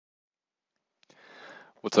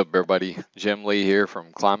What's up, everybody? Jim Lee here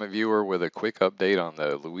from Climate Viewer with a quick update on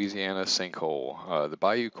the Louisiana sinkhole. The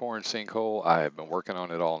Bayou Corne Sinkhole, I have been working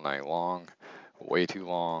on it all night long, way too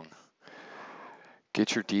long.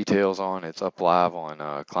 Get your details on, it's up live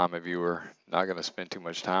on Climate Viewer. Not going to spend too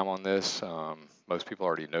much time on this. Most people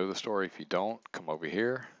already know the story. If you don't, come over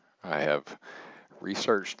here. I have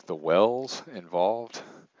researched the wells involved,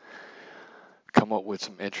 come up with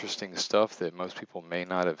some interesting stuff that most people may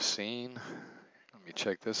not have seen. Let me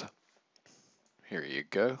check this. Here you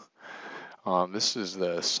go. This is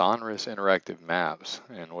the Sonorous Interactive Maps,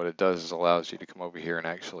 and what it does is allows you to come over here and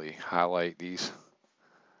actually highlight these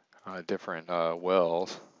different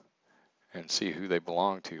wells and see who they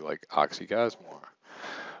belong to, like Oxygasmore.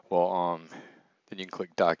 Well, then you can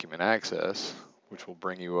click Document Access, which will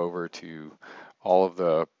bring you over to all of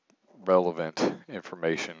the relevant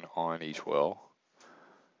information on each well.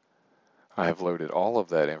 I have loaded all of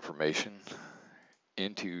that information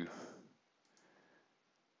into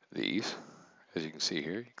these. As you can see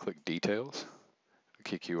here, you click Details, it'll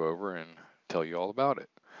kick you over and tell you all about it.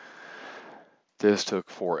 This took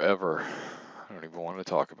forever. I don't even want to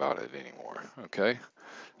talk about it anymore. Okay,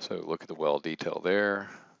 so look at the well detail there.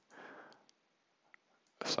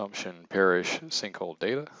 Assumption Parish sinkhole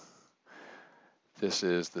data. This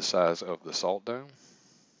is the size of the salt dome.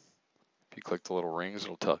 If you click the little rings,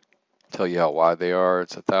 it'll tell you how wide they are.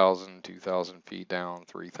 It's 1,000, 2,000 feet down,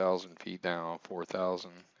 3,000 feet down,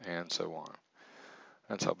 4,000, and so on.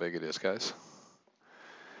 That's how big it is, guys.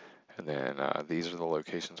 And then these are the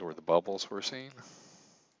locations where the bubbles were seen.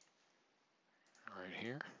 Right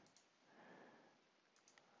here.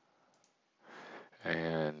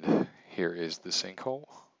 And here is the sinkhole.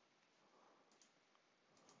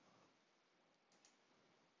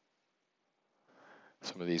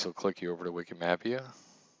 Some of these will click you over to Wikimapia.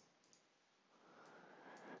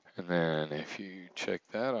 And then if you check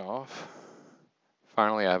that off,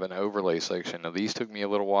 finally I have an overlay section. Now these took me a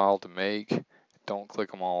little while to make. Don't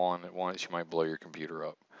click them all on at once, you might blow your computer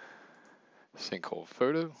up. Sinkhole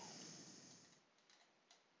photo.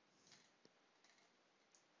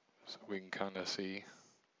 So we can kind of see.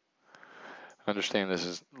 Understand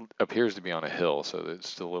this appears to be on a hill, so it's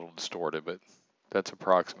still a little distorted, but that's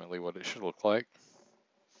approximately what it should look like.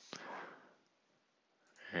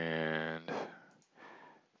 And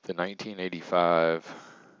the 1985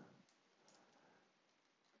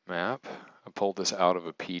 map, I pulled this out of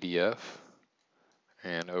a PDF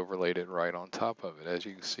and overlaid it right on top of it. As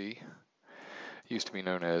you can see, it used to be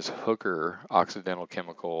known as Hooker Occidental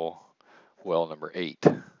Chemical Well number 8,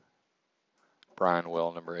 Bryan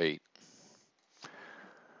Well number 8. Of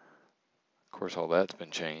course, all that's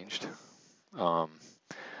been changed.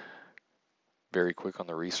 Very quick on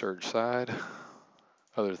the research side.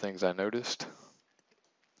 Other things I noticed.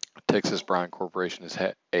 Texas Brine Corporation has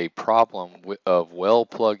had a problem of well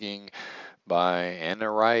plugging by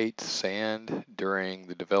anorite sand during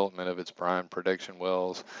the development of its brine production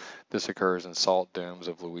wells. This occurs in salt domes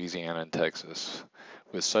of Louisiana and Texas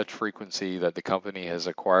with such frequency that the company has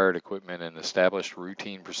acquired equipment and established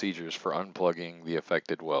routine procedures for unplugging the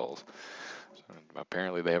affected wells. So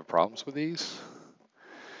apparently they have problems with these.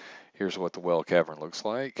 Here's what the well cavern looks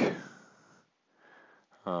like.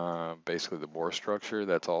 Basically the bore structure,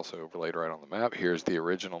 that's also overlaid right on the map. Here's the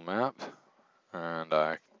original map, and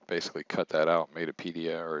I basically cut that out, made a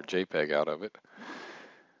PDF or a JPEG out of it.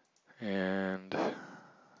 And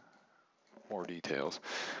more details.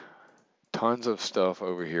 Tons of stuff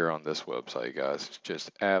over here on this website, guys. It's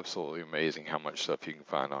just absolutely amazing how much stuff you can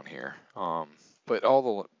find on here. But all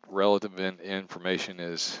the relative information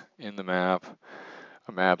is in the map.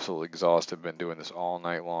 I'm absolutely exhausted. Been doing this all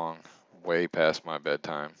night long, way past my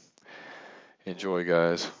bedtime. Enjoy,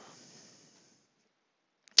 guys.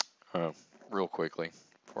 Real quickly,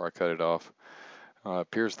 before I cut it off.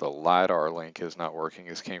 Appears the LiDAR link is not working.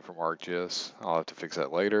 This came from ArcGIS. I'll have to fix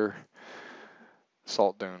that later.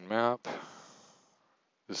 Salt Dune map.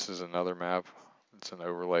 This is another map. It's an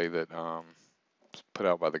overlay that was put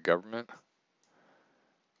out by the government.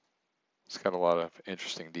 It's got a lot of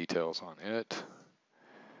interesting details on it.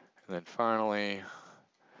 And then finally,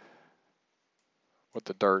 what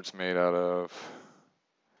the dirt's made out of.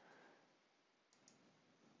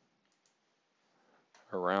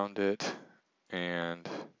 Around it, and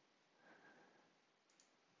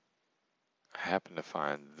I happen to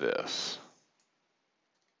find this.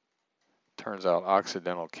 Turns out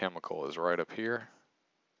Occidental Chemical is right up here.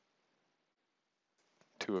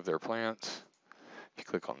 2 of their plants. If you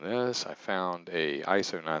click on this, I found a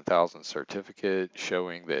ISO 9000 certificate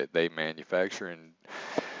showing that they manufacture and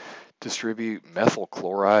Distribute methyl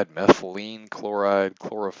chloride, methylene chloride,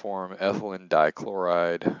 chloroform, ethylene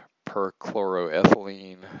dichloride,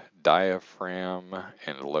 perchloroethylene, diaphragm,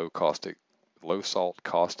 and low salt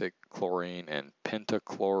caustic chlorine, and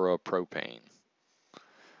pentachloropropane.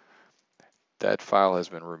 That file has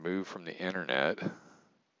been removed from the internet.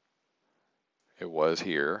 It was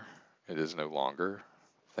here. It is no longer.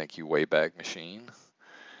 Thank you, Wayback Machine.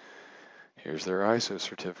 Here's their ISO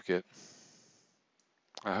certificate.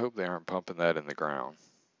 I hope they aren't pumping that in the ground.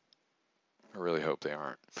 I really hope they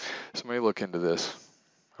aren't. Somebody look into this.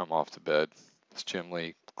 I'm off to bed. It's Jim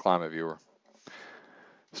Lee, Climate Viewer.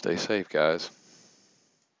 Stay safe, guys.